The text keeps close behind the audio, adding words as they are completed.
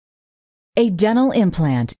A dental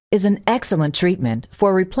implant is an excellent treatment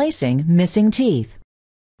for replacing missing teeth.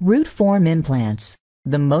 Root form implants,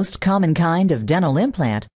 the most common kind of dental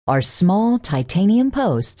implant, are small titanium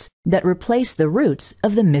posts that replace the roots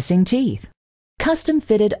of the missing teeth.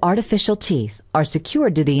 Custom-fitted artificial teeth are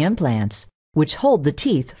secured to the implants, which hold the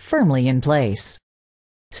teeth firmly in place.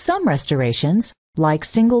 Some restorations, like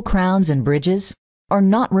single crowns and bridges, are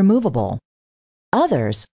not removable.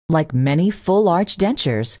 Others, like many full-arch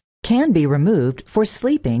dentures, can be removed for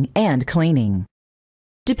sleeping and cleaning.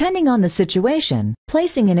 Depending on the situation,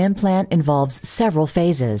 placing an implant involves several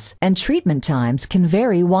phases, and treatment times can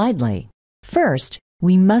vary widely. First,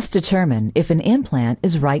 we must determine if an implant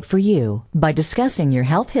is right for you by discussing your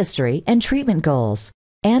health history and treatment goals,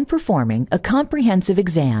 and performing a comprehensive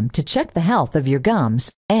exam to check the health of your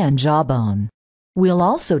gums and jawbone. We'll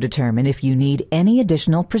also determine if you need any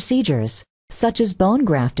additional procedures, such as bone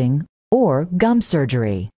grafting or gum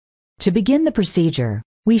surgery. To begin the procedure,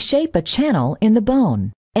 we shape a channel in the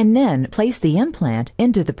bone and then place the implant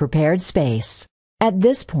into the prepared space. At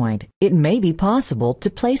this point, it may be possible to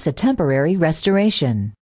place a temporary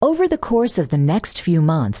restoration. Over the course of the next few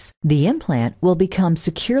months, the implant will become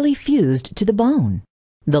securely fused to the bone.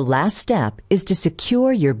 The last step is to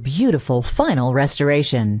secure your beautiful final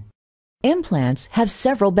restoration. Implants have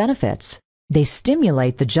several benefits. They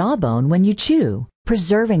stimulate the jawbone when you chew,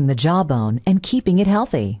 preserving the jawbone and keeping it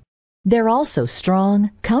healthy. They're also strong,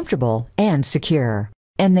 comfortable, and secure,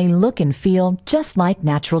 and they look and feel just like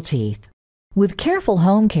natural teeth. With careful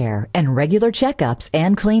home care and regular checkups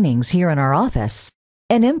and cleanings here in our office,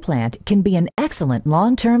 an implant can be an excellent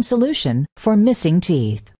long-term solution for missing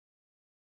teeth.